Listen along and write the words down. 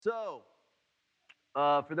So,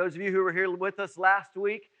 for those of you who were here with us last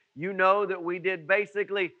week, you know that we did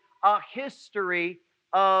basically a history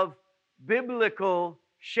of biblical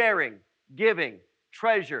sharing, giving,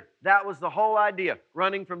 treasure. That was the whole idea,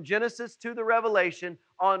 running from Genesis to the Revelation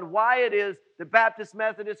on why it is that Baptist,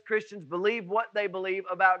 Methodist Christians believe what they believe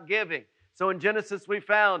about giving. So in Genesis, we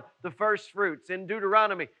found the first fruits. In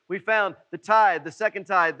Deuteronomy, we found the tithe, the second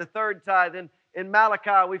tithe, the third tithe. In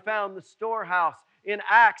Malachi, we found the storehouse. In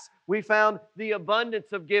Acts, we found the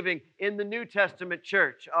abundance of giving in the New Testament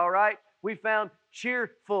church, all right? We found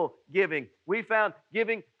cheerful giving. We found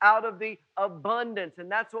giving out of the abundance,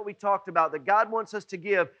 and that's what we talked about, that God wants us to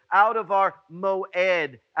give out of our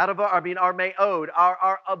moed, out of our meod,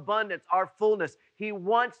 our abundance, our fullness. He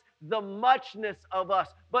wants the muchness of us,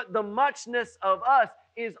 but the muchness of us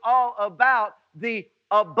is all about the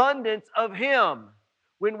abundance of Him.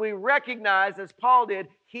 When we recognize, as Paul did,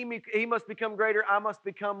 he must become greater, I must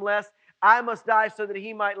become less, I must die so that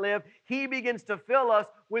He might live, He begins to fill us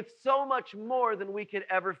with so much more than we could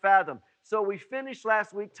ever fathom. So we finished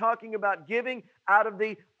last week talking about giving out of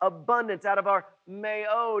the abundance, out of our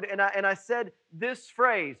meod. And I said this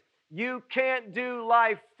phrase, you can't do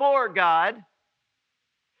life for God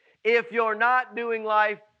if you're not doing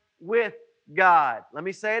life with God. Let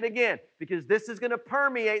me say it again, because this is going to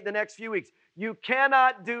permeate the next few weeks. You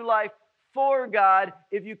cannot do life for God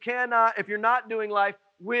if you're not doing life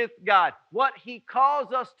with God. What He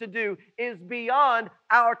calls us to do is beyond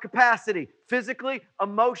our capacity, physically,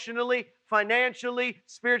 emotionally, financially,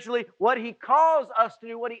 spiritually. What He calls us to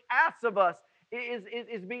do, what He asks of us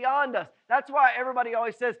is beyond us. That's why everybody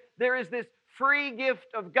always says there is this free gift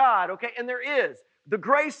of God, okay? And there is. The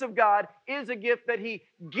grace of God is a gift that He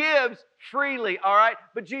gives freely, all right?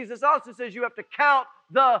 But Jesus also says you have to count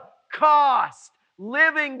the cost.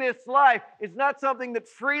 Living this life is not something that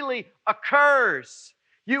freely occurs.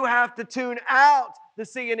 You have to tune out the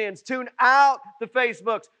CNNs, tune out the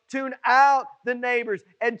Facebooks, tune out the neighbors,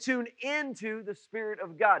 and tune into the Spirit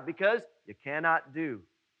of God, because you cannot do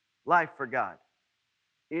life for God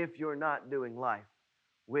if you're not doing life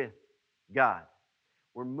with God.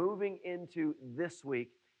 We're moving into this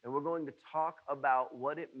week, and we're going to talk about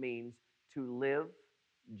what it means to live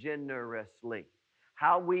generously.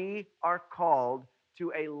 How we are called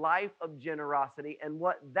to a life of generosity and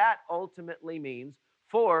what that ultimately means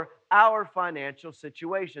for our financial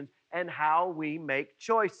situations and how we make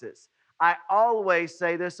choices. I always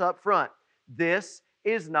say this up front. This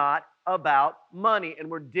is not about money, and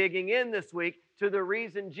we're digging in this week to the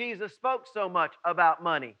reason Jesus spoke so much about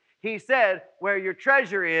money. He said, where your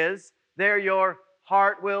treasure is, there your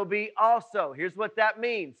heart will be also. Here's what that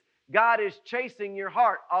means. God is chasing your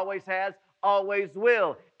heart, always has, always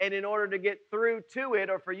will. And in order to get through to it,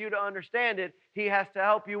 or for you to understand it, He has to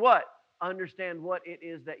help you what? Understand what it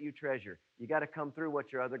is that you treasure. You got to come through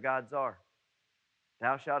what your other gods are.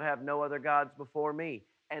 Thou shalt have no other gods before me.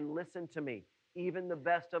 And listen to me. Even the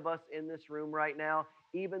best of us in this room right now,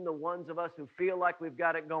 even the ones of us who feel like we've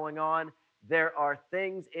got it going on, there are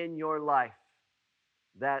things in your life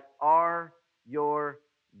that are your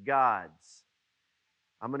gods.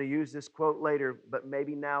 I'm going to use this quote later, but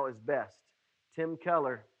maybe now is best. Tim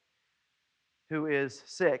Keller, who is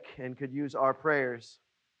sick and could use our prayers,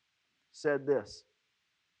 said this: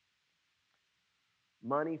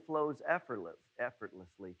 money flows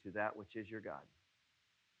effortlessly to that which is your God.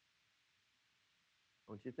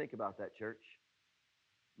 I want you to think about that, church.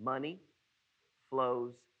 Money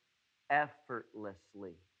flows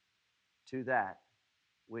effortlessly to that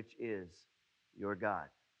which is your God.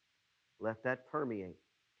 Let that permeate.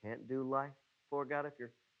 Can't do life for God if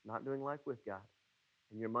you're not doing life with God.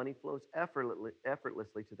 And your money flows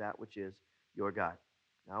effortlessly to that which is your God.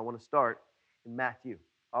 Now I want to start in Matthew,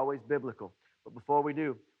 always biblical. But before we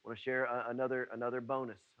do, I want to share another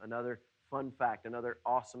bonus, another fun fact, another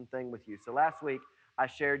awesome thing with you. So last week, I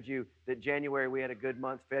shared you that January we had a good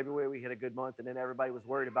month, February we had a good month, and then everybody was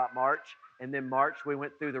worried about March. And then March we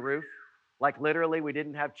went through the roof. Like literally we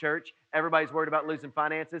didn't have church. Everybody's worried about losing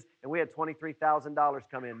finances. And we had $23,000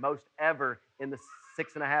 come in, most ever in the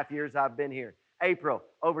 6.5 years I've been here. April,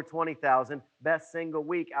 over 20,000, best single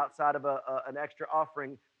week outside of an extra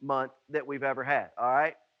offering month that we've ever had, all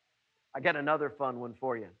right? I got another fun one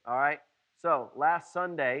for you, all right? So last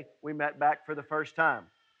Sunday, we met back for the first time,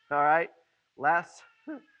 all right? Last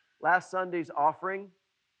Sunday's offering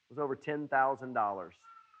was over $10,000.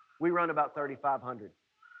 We run about 3,500.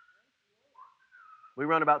 We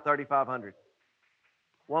run about 3,500.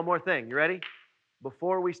 One more thing, you ready?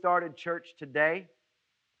 Before we started church today,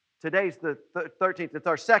 today's the 13th. It's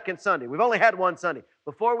our second Sunday. We've only had one Sunday.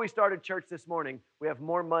 Before we started church this morning, we have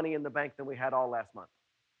more money in the bank than we had all last month.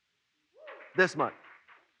 This month.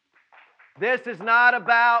 This is not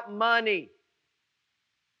about money.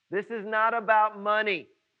 This is not about money.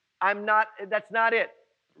 That's not it.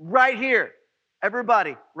 Right here.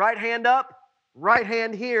 Everybody, right hand up, right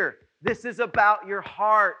hand here. This is about your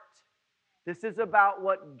heart. This is about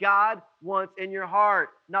what God wants in your heart.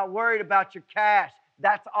 Not worried about your cash.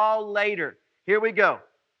 That's all later. Here we go.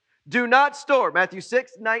 Do not store, Matthew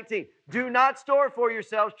 6:19. Do not store for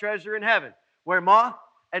yourselves treasure in heaven, where moth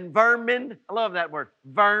and vermin, I love that word,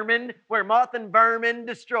 vermin, where moth and vermin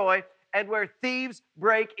destroy, and where thieves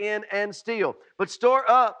break in and steal. But store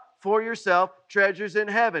up for yourself treasures in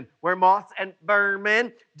heaven, where moths and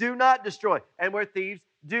vermin do not destroy, and where thieves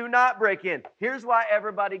do not break in. Here's why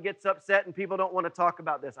everybody gets upset and people don't want to talk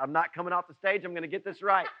about this. I'm not coming off the stage. I'm going to get this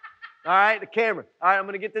right. All right, the camera. All right, I'm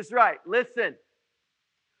going to get this right. Listen.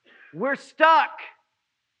 We're stuck.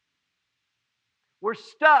 We're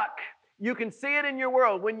stuck. You can see it in your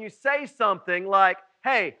world when you say something like,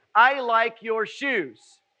 hey, I like your shoes.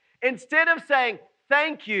 Instead of saying,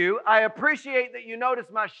 thank you, I appreciate that you notice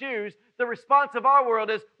my shoes, the response of our world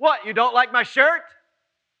is, what, you don't like my shirt?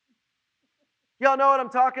 Y'all know what I'm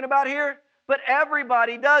talking about here? But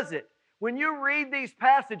everybody does it. When you read these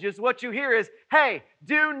passages, what you hear is, hey,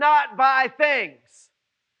 do not buy things.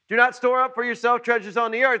 Do not store up for yourself treasures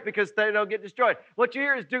on the earth because they don't get destroyed. What you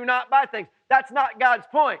hear is do not buy things. That's not God's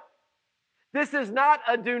point. This is not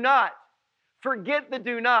a do not. Forget the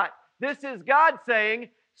do not. This is God saying,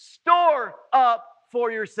 store up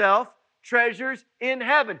for yourself treasures in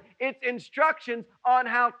heaven. It's instructions on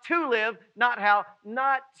how to live, not how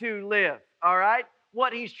not to live. All right?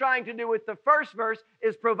 What he's trying to do with the first verse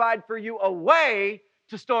is provide for you a way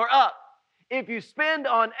to store up. If you spend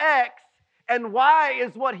on X and Y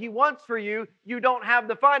is what he wants for you, you don't have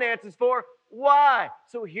the finances for Y.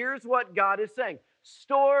 So here's what God is saying.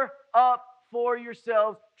 Store up for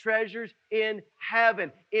yourselves treasures in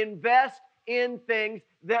heaven. Invest in things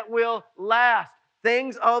that will last.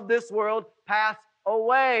 Things of this world pass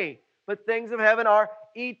away, but things of heaven are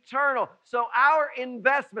eternal. So our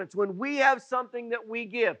investments, when we have something that we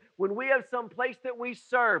give, when we have some place that we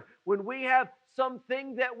serve, when we have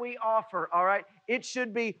something that we offer, all right, it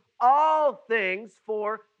should be all things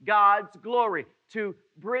for God's glory, to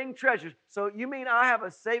bring treasures. So you mean I have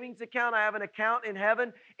a savings account, I have an account in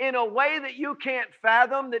heaven in a way that you can't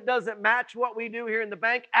fathom that doesn't match what we do here in the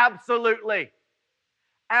bank? Absolutely.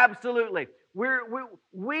 Absolutely.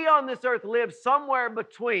 We on this earth live somewhere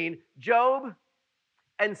between Job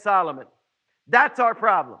and Solomon. That's our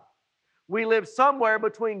problem. We live somewhere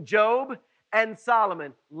between Job and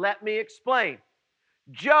Solomon. Let me explain.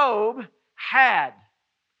 Job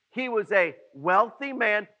he was a wealthy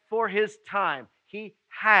man for his time. He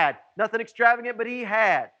had, nothing extravagant, but he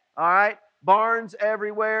had, all right? Barns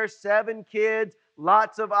everywhere, 7 kids,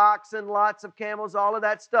 lots of oxen, lots of camels, all of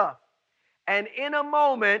that stuff. And in a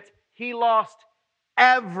moment, he lost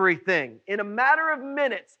everything. In a matter of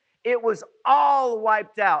minutes, it was all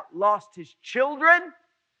wiped out. Lost his children,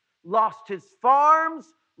 lost his farms,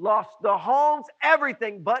 lost the homes,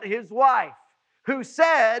 everything but his wife, who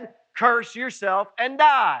said, curse yourself and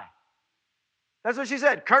die. That's what she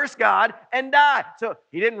said, curse God and die. So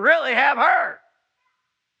he didn't really have her.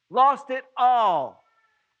 Lost it all.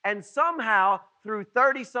 And somehow, through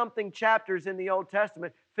 30-something chapters in the Old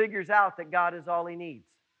Testament, figures out that God is all he needs.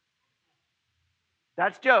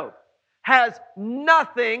 That's Job. Has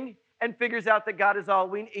nothing and figures out that God is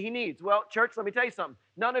all he needs. Well, church, let me tell you something.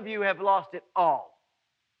 None of you have lost it all.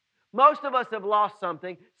 Most of us have lost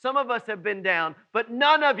something. Some of us have been down, but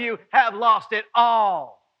none of you have lost it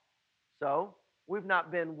all. So, we've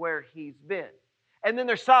not been where he's been. And then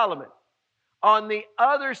there's Solomon. On the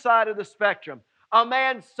other side of the spectrum, a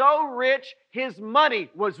man so rich, his money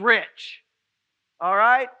was rich. All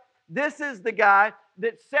right? This is the guy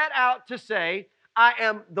that set out to say, I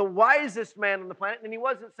am the wisest man on the planet. And he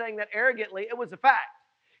wasn't saying that arrogantly. It was a fact.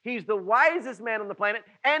 He's the wisest man on the planet,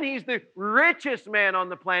 and he's the richest man on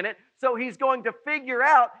the planet. So he's going to figure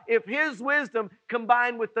out if his wisdom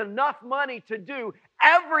combined with enough money to do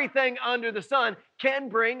everything under the sun can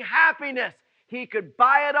bring happiness. He could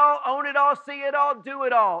buy it all, own it all, see it all, do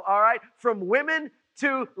it all right? From women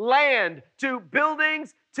to land, to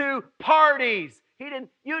buildings, to parties.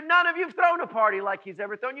 None of you have thrown a party like he's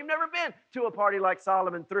ever thrown. You've never been to a party like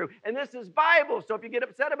Solomon threw. And this is Bible, so if you get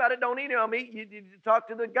upset about it, don't email me. You talk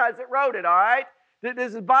to the guys that wrote it, all right?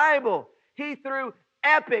 This is Bible. He threw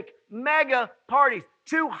epic, mega parties.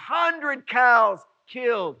 200 cows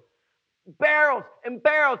killed. Barrels and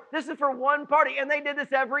barrels. This is for one party, and they did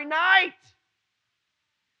this every night.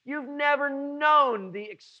 You've never known the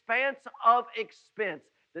expanse of expense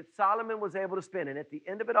that Solomon was able to spend. And at the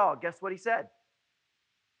end of it all, guess what he said?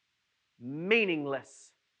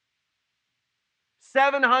 Meaningless.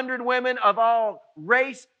 700 women of all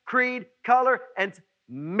race, creed, color, and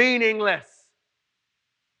meaningless.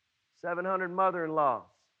 700 mother-in-laws.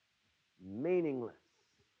 Meaningless.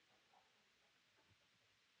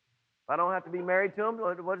 If I don't have to be married to them,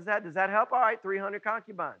 what is that? Does that help? All right, 300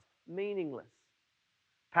 concubines. Meaningless.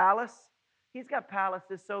 Palace. He's got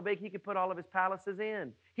palaces so big he could put all of his palaces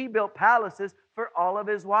in. He built palaces for all of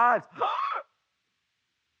his wives.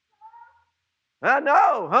 I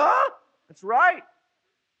know, huh? That's right.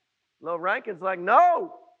 Little Rankin's like,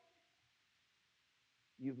 no.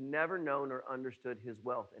 You've never known or understood his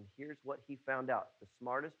wealth. And here's what he found out. The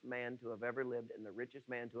smartest man to have ever lived and the richest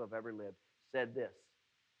man to have ever lived said this: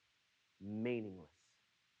 meaningless.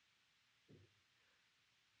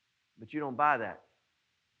 But you don't buy that.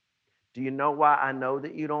 Do you know why I know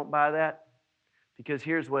that you don't buy that? Because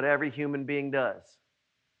here's what every human being does.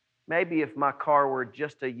 Maybe if my car were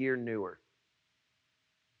just a year newer.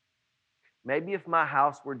 Maybe if my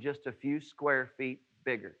house were just a few square feet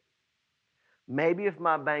bigger. Maybe if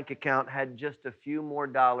my bank account had just a few more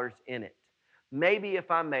dollars in it. Maybe if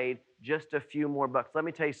I made just a few more bucks. Let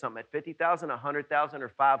me tell you something. At 50,000, 100,000, or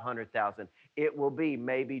 500,000, it will be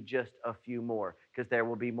maybe just a few more, because there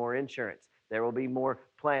will be more insurance. There will be more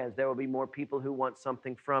plans. There will be more people who want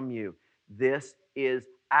something from you. This is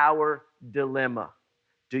our dilemma.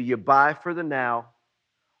 Do you buy for the now,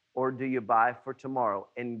 or do you buy for tomorrow?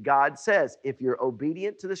 And God says, if you're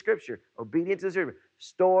obedient to the Scripture,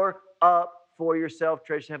 store up for yourself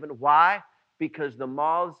treasures in heaven. Why? Because the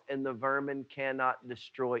moths and the vermin cannot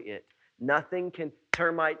destroy it.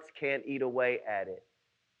 Termites can't eat away at it.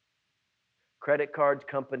 Credit card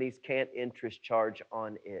companies can't interest charge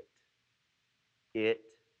on it. It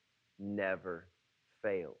never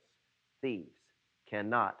fails. Thieves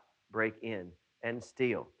cannot break in and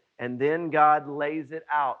steal. And then God lays it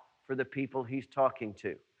out for the people he's talking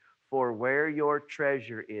to. For where your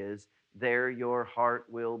treasure is, there your heart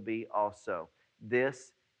will be also.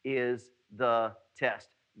 This is the test.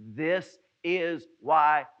 This is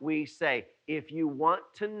why we say, if you want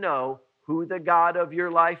to know who the God of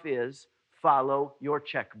your life is, follow your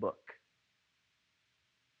checkbook.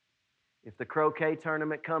 If the croquet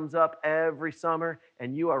tournament comes up every summer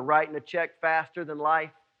and you are writing a check faster than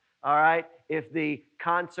life, all right? If the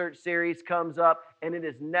concert series comes up and it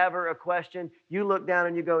is never a question, you look down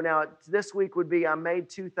and you go, now this week would be, I made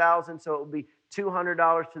 $2,000, so it would be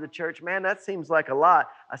 $200 to the church. Man, that seems like a lot.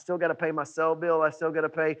 I still got to pay my cell bill. I still got to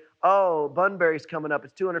pay, Bunbury's coming up.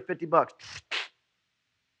 It's $250.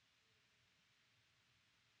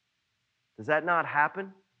 Does that not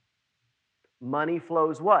happen? Money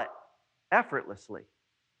flows what? Effortlessly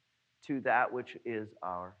to that which is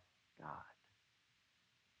our God.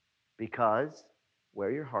 Because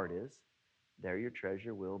where your heart is, there your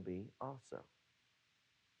treasure will be also.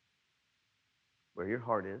 Where your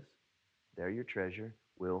heart is, there your treasure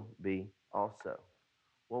will be also.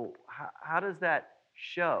 Well, how does that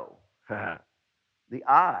show? The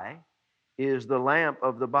eye is the lamp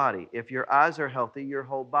of the body. If your eyes are healthy, your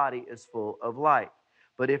whole body is full of light.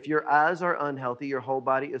 But if your eyes are unhealthy, your whole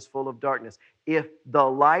body is full of darkness. If the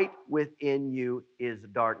light within you is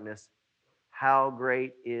darkness, how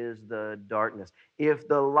great is the darkness? If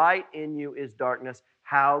the light in you is darkness,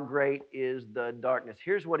 how great is the darkness?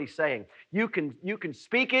 Here's what he's saying. You can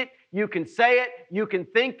speak it, you can say it, you can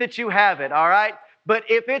think that you have it, all right? But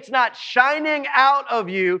if it's not shining out of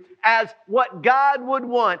you as what God would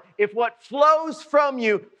want, if what flows from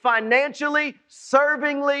you financially,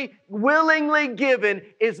 servingly, willingly given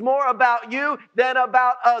is more about you than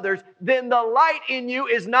about others, then the light in you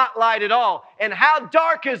is not light at all. And how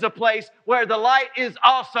dark is a place where the light is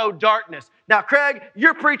also darkness? Now, Craig,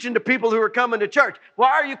 you're preaching to people who are coming to church.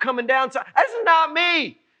 Why are you coming down? This is not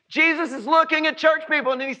me. Jesus is looking at church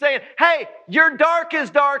people and he's saying, hey, your dark is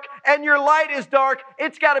dark and your light is dark.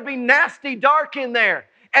 It's got to be nasty dark in there.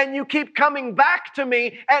 And you keep coming back to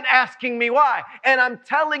me and asking me why. And I'm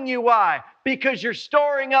telling you why. Because you're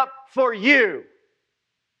storing up for you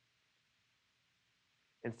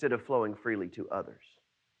instead of flowing freely to others.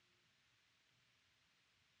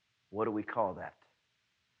 What do we call that?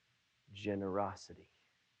 Generosity.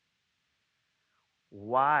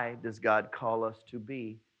 Why does God call us to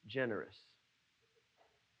be generous?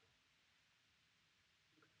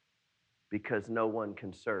 Because no one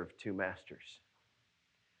can serve two masters.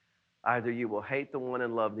 Either you will hate the one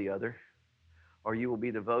and love the other, or you will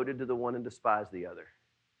be devoted to the one and despise the other.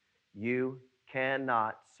 You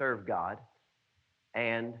cannot serve God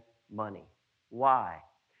and money. Why?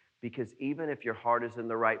 Because even if your heart is in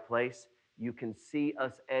the right place, you can see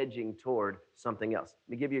us edging toward something else.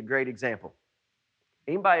 Let me give you a great example.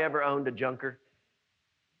 Anybody ever owned a junker?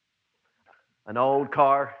 An old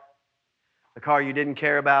car? A car you didn't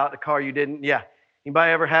care about? A car you didn't? Yeah.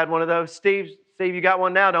 Anybody ever had one of those? Steve, you got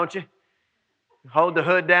one now, don't you? Hold the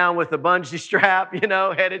hood down with a bungee strap,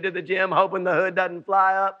 headed to the gym, hoping the hood doesn't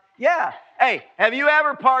fly up. Yeah. Hey, have you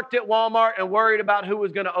ever parked at Walmart and worried about who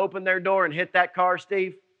was going to open their door and hit that car,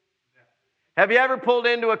 Steve? Have you ever pulled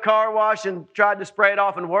into a car wash and tried to spray it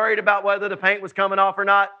off and worried about whether the paint was coming off or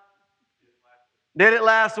not? Did it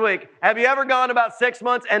last week. Have you ever gone about 6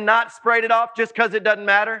 months and not sprayed it off just because it doesn't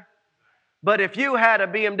matter? But if you had a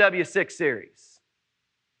BMW 6 Series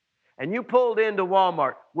and you pulled into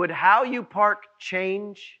Walmart, would how you park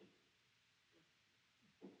change?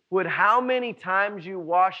 Would how many times you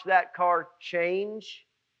wash that car change?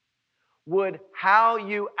 Would how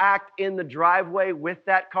you act in the driveway with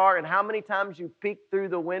that car and how many times you peek through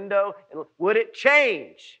the window, would it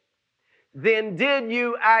change? Then did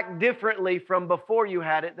you act differently from before you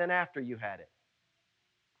had it than after you had it?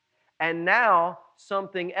 And now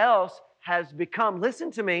something else has become,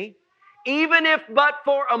 listen to me, even if but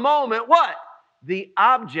for a moment, what? The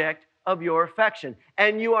object of your affection.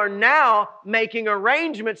 And you are now making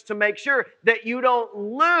arrangements to make sure that you don't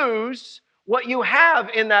lose what you have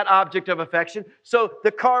in that object of affection. So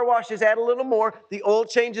the car washes add a little more, the oil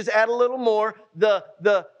changes add a little more, the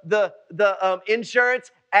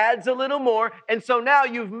insurance adds a little more, and so now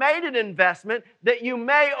you've made an investment that you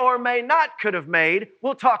may or may not could have made.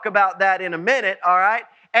 We'll talk about that in a minute, all right?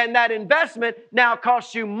 And that investment now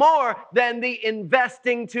costs you more than the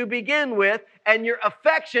investing to begin with, and your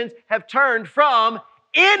affections have turned from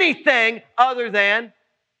anything other than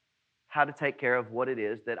how to take care of what it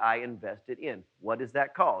is that I invested in. What is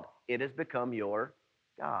that called? It has become your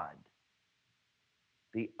God.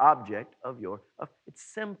 The object of it's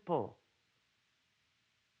simple.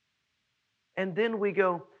 And then we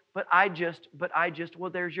go, but I just, well,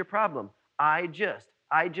 there's your problem. I just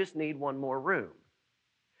need one more room.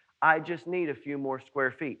 I just need a few more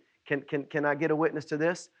square feet. Can I get a witness to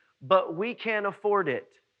this? But we can't afford it.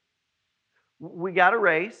 We got a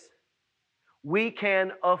raise. We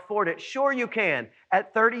can afford it. Sure you can.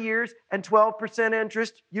 At 30 years and 12%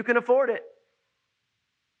 interest, you can afford it.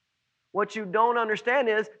 What you don't understand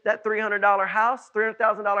is that $300,000 house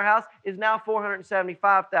is now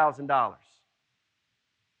 $475,000.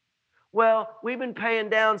 Well, we've been paying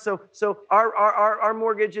down, so our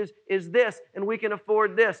mortgage is this, and we can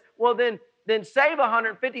afford this. Well, then save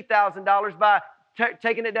 $150,000 by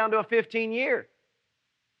taking it down to a 15-year.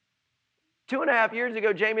 2.5 years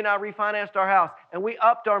ago, Jamie and I refinanced our house, and we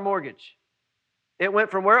upped our mortgage. It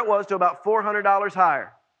went from where it was to about $400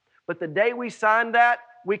 higher. But the day we signed that,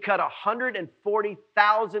 we cut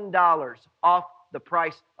 $140,000 off the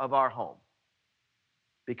price of our home,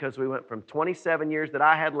 because we went from 27 years that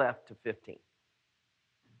I had left to 15.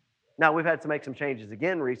 Now, we've had to make some changes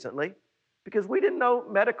again recently because we didn't know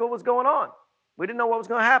medical was going on. We didn't know what was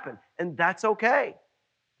going to happen, and that's okay.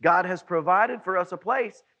 God has provided for us a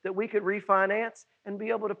place that we could refinance and be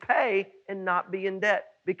able to pay and not be in debt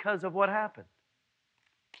because of what happened.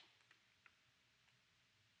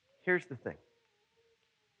 Here's the thing.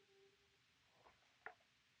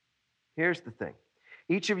 Here's the thing.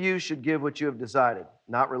 Each of you should give what you have decided,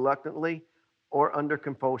 not reluctantly or under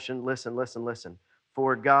compulsion. Listen.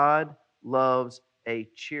 For God loves a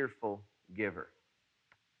cheerful giver.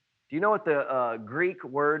 Do you know what the Greek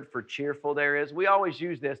word for cheerful there is? We always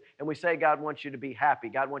use this, and we say God wants you to be happy.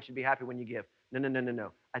 God wants you to be happy when you give.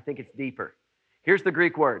 No. I think it's deeper. Here's the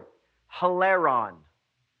Greek word, hilaron.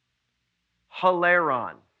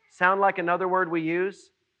 Hilaron. Sound like another word we use?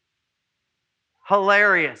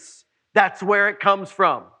 Hilarious. That's where it comes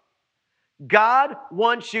from. God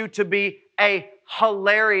wants you to be a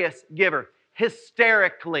hilarious giver,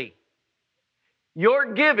 hysterically.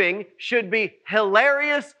 Your giving should be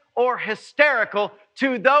hilarious or hysterical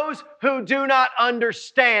to those who do not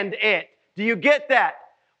understand it. Do you get that?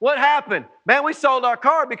 What happened? Man, we sold our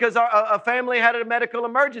car because a family had a medical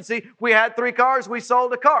emergency. We had 3 cars. We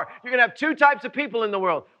sold a car. You're going to have 2 types of people in the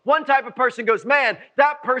world. One type of person goes, man,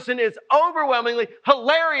 that person is overwhelmingly,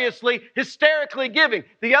 hilariously, hysterically giving.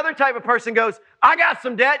 The other type of person goes, I got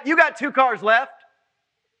some debt. You got 2 cars left.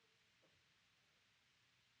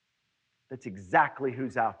 That's exactly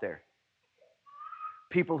who's out there.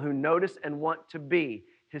 People who notice and want to be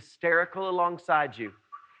hysterical alongside you,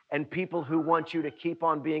 and people who want you to keep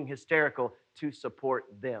on being hysterical to support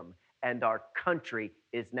them. And our country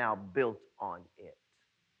is now built on it.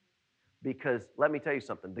 Because let me tell you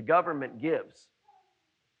something, the government gives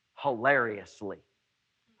hilariously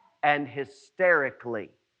and hysterically.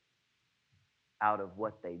 out of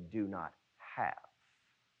what they do not have.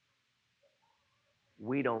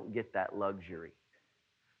 We don't get that luxury.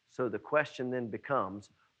 So the question then becomes,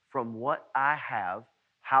 from what I have,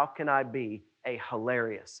 how can I be a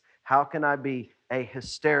hilarious? How can I be a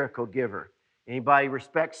hysterical giver? Anybody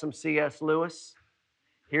respect some C.S. Lewis?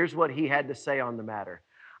 Here's what he had to say on the matter.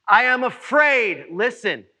 I am afraid,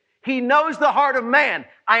 listen, he knows the heart of man.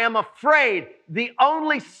 I am afraid the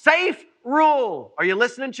only safe rule, are you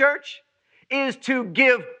listening, church? Is to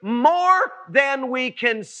give more than we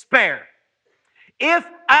can spare. If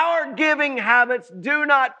our giving habits do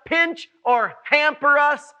not pinch or hamper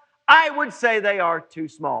us, I would say they are too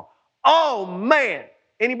small. Oh man,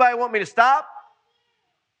 anybody want me to stop?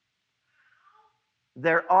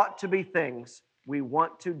 There ought to be things we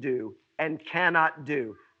want to do and cannot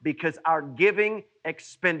do because our giving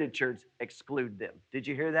expenditures exclude them. Did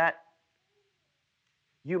you hear that?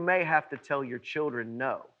 You may have to tell your children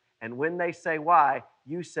no. And when they say why,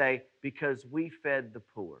 you say, because we fed the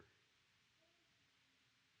poor.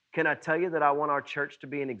 Can I tell you that I want our church to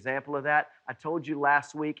be an example of that? I told you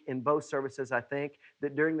last week in both services, I think,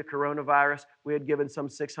 that during the coronavirus, we had given some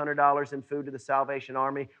 $600 in food to the Salvation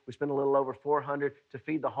Army. We spent a little over $400 to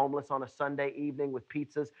feed the homeless on a Sunday evening with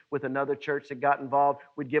pizzas with another church that got involved.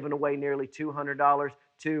 We'd given away nearly $200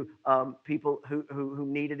 to people who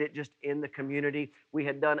needed it just in the community. We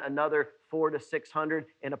had done another $400 to $600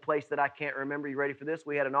 in a place that I can't remember. You ready for this?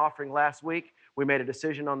 We had an offering last week. We made a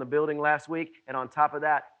decision on the building last week. And on top of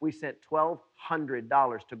that, we sent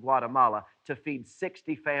 $1,200 to Guatemala to feed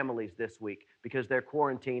 60 families this week because their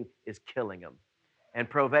quarantine is killing them. And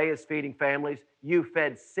Prove is feeding families. You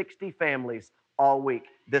fed 60 families all week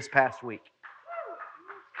this past week.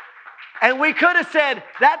 And we could have said,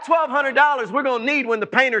 that $1,200 we're going to need when the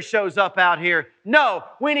painter shows up out here. No,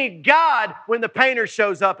 we need God when the painter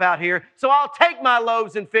shows up out here. So I'll take my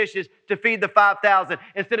loaves and fishes to feed the 5,000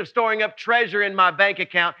 instead of storing up treasure in my bank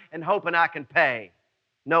account and hoping I can pay.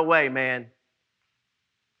 No way, man.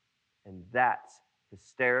 And that's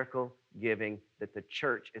hysterical giving that the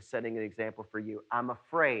church is setting an example for you. I'm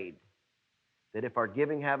afraid that if our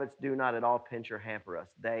giving habits do not at all pinch or hamper us,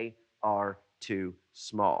 they are too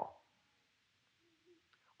small.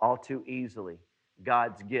 All too easily,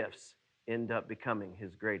 God's gifts end up becoming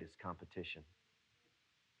His greatest competition.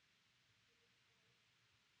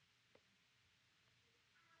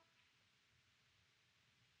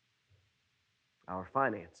 Our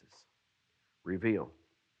finances reveal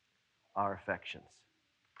our affections.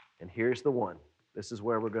 And here's the one. This is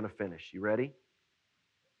where we're going to finish. You ready?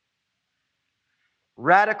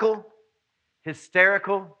 Radical,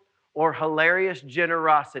 hysterical, or hilarious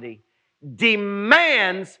generosity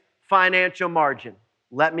demands financial margin.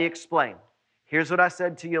 Let me explain. Here's what I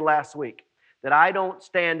said to you last week, that I don't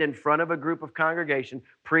stand in front of a group of congregation,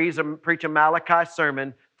 preach a Malachi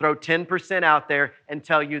sermon, throw 10% out there, and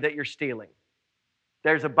tell you that you're stealing.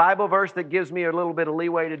 There's a Bible verse that gives me a little bit of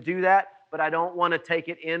leeway to do that, but I don't want to take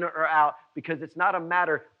it in or out because it's not a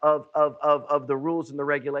matter of the rules and the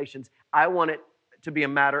regulations. I want it to be a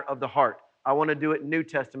matter of the heart. I want to do it New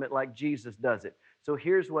Testament like Jesus does it. So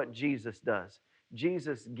here's what Jesus does.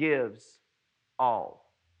 Jesus gives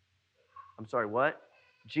all. I'm sorry, what?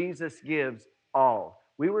 Jesus gives all.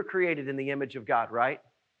 We were created in the image of God, right?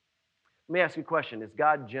 Let me ask you a question. Is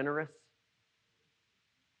God generous?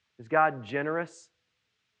 Is God generous?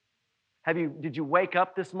 Did you wake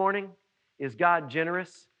up this morning? Is God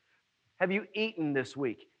generous? Have you eaten this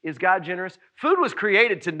week? Is God generous? Food was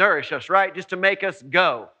created to nourish us, right? Just to make us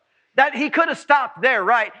go. That He could have stopped there,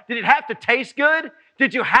 right? Did it have to taste good?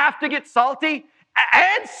 Did you have to get salty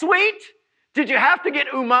and sweet? Did you have to get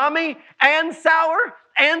umami and sour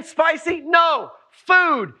and spicy? No.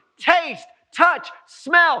 Food, taste, touch,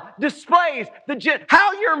 smell displays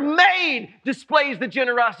how you're made displays the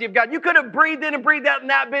generosity of God. You could have breathed in and breathed out and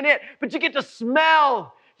that been it, but you get to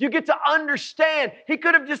smell. You get to understand. He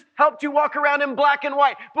could have just helped you walk around in black and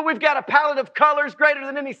white, but we've got a palette of colors greater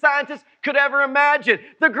than any scientist could ever imagine.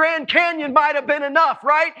 The Grand Canyon might have been enough,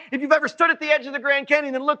 right? If you've ever stood at the edge of the Grand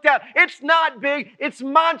Canyon and looked out, it's not big, it's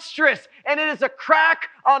monstrous, and it is a crack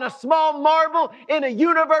on a small marble in a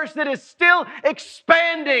universe that is still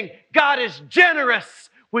expanding. God is generous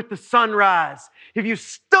with the sunrise. If you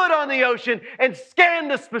stood on the ocean and scanned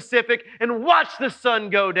the Pacific and watched the sun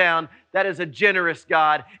go down, that is a generous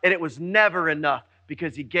God, and it was never enough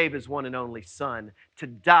because He gave His one and only Son to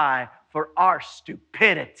die for our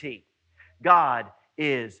stupidity. God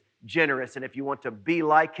is generous, and if you want to be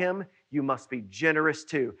like Him, you must be generous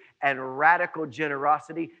too. And radical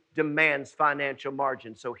generosity demands financial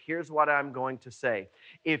margin. So here's what I'm going to say.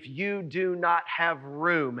 If you do not have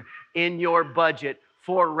room in your budget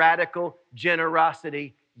for radical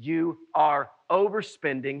generosity, you are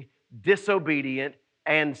overspending, disobedient,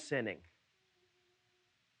 and sinning.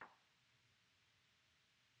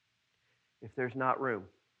 If there's not room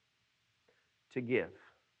to give,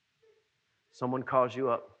 someone calls you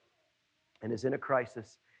up and is in a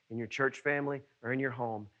crisis in your church family or in your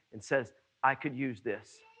home and says, I could use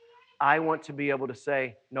this. I want to be able to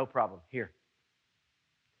say, no problem, here.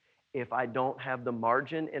 If I don't have the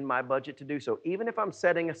margin in my budget to do so, even if I'm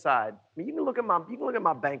setting aside, I mean, you can look at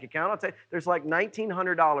my bank account. I'll tell you, there's like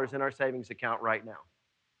 $1,900 in our savings account right now.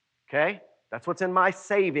 Okay? That's what's in my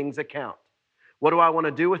savings account. What do I want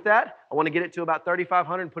to do with that? I want to get it to about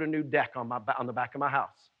 $3,500 and put a new deck on the back of my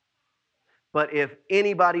house. But if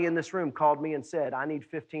anybody in this room called me and said, I need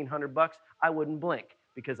 $1,500, I wouldn't blink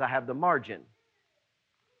because I have the margin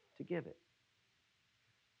to give it.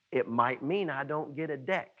 It might mean I don't get a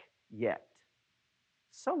deck yet.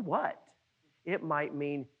 So what? It might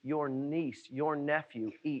mean your niece, your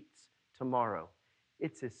nephew eats tomorrow.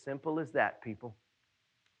 It's as simple as that, people.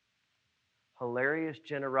 Hilarious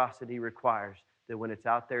generosity requires that when it's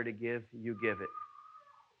out there to give, you give it.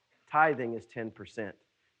 Tithing is 10%.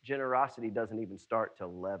 Generosity doesn't even start till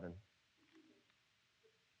 11.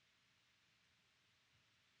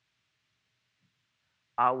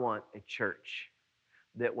 I want a church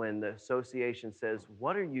that when the association says,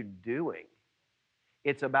 what are you doing?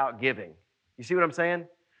 It's about giving. You see what I'm saying?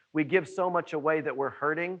 We give so much away that we're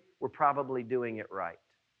hurting, we're probably doing it right.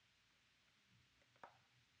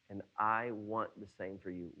 And I want the same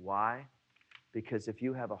for you. Why? Because if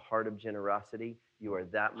you have a heart of generosity, you are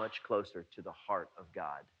that much closer to the heart of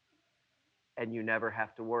God. And you never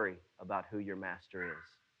have to worry about who your master is.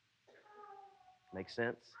 Make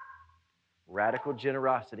sense? Radical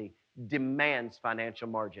generosity demands financial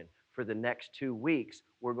margin. For the next 2 weeks,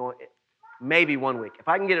 we're going, maybe 1 week. If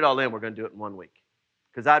I can get it all in, we're going to do it in 1 week.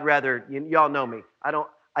 Because I'd rather, y'all know me.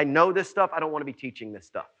 I know this stuff. I don't want to be teaching this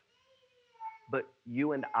stuff. But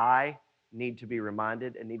you and I need to be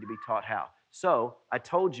reminded and need to be taught how. So I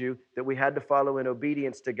told you that we had to follow in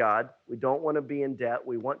obedience to God. We don't want to be in debt.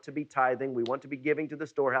 We want to be tithing. We want to be giving to the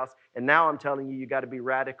storehouse. And now I'm telling you, you got to be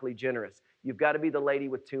radically generous. You've got to be the lady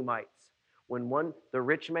with 2 mites. When the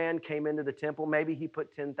rich man came into the temple, maybe he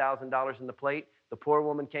put $10,000 in the plate. The poor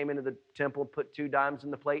woman came into the temple, put 2 dimes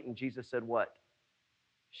in the plate, and Jesus said what?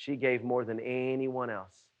 She gave more than anyone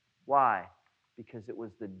else. Why? Because it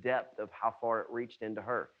was the depth of how far it reached into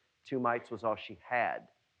her. 2 mites was all she had.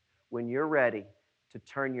 When you're ready to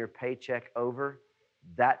turn your paycheck over,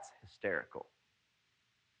 that's hysterical.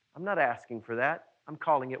 I'm not asking for that. I'm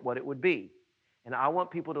calling it what it would be. And I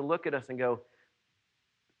want people to look at us and go,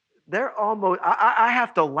 they're almost, I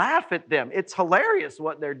have to laugh at them. It's hilarious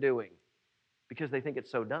what they're doing because they think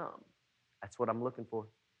it's so dumb. That's what I'm looking for.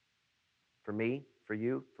 For me, for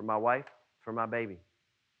you, for my wife, for my baby.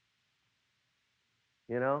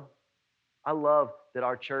 You know, I love that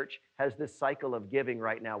our church has this cycle of giving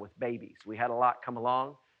right now with babies. We had a lot come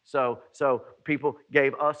along. So people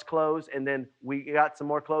gave us clothes, and then we got some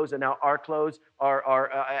more clothes, and now our clothes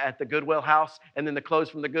are at the Goodwill house, and then the clothes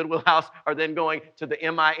from the Goodwill house are then going to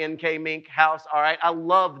the Mink house. All right, I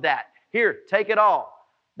love that. Here, take it all.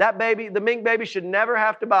 That baby, the Mink baby, should never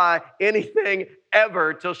have to buy anything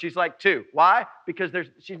ever till she's like 2. Why? Because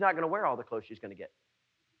she's not going to wear all the clothes she's going to get.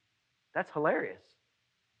 That's hilarious.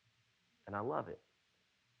 And I love it.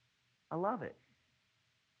 I love it.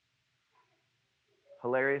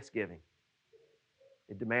 Hilarious giving.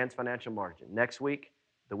 It demands financial margin. Next week,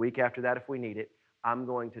 the week after that, if we need it, I'm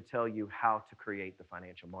going to tell you how to create the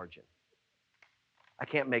financial margin. I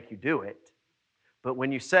can't make you do it. But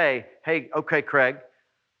when you say, hey, okay, Craig,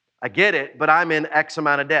 I get it, but I'm in X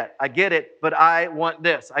amount of debt. I get it, but I want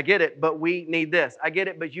this. I get it, but we need this. I get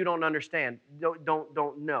it, but you don't understand.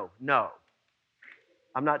 No.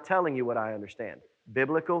 I'm not telling you what I understand.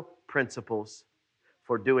 Biblical principles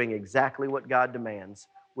for doing exactly what God demands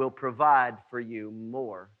will provide for you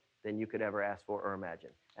more than you could ever ask for or imagine.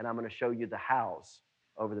 And I'm going to show you the hows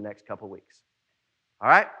over the next couple weeks. All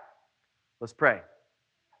right? Let's pray.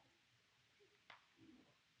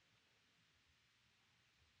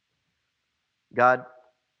 God,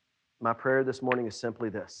 my prayer this morning is simply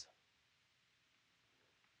this.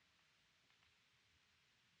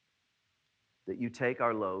 That you take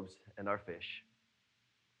our loaves and our fish,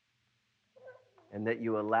 and that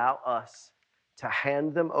you allow us to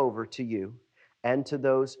hand them over to you and to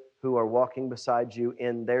those who are walking beside you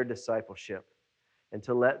in their discipleship, and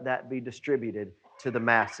to let that be distributed to the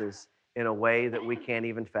masses in a way that we can't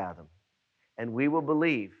even fathom. And we will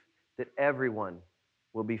believe that everyone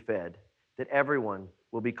will be fed, that everyone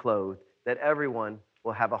will be clothed, that everyone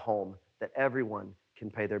will have a home, that everyone can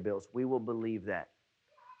pay their bills. We will believe that.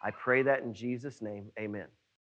 I pray that in Jesus' name. Amen.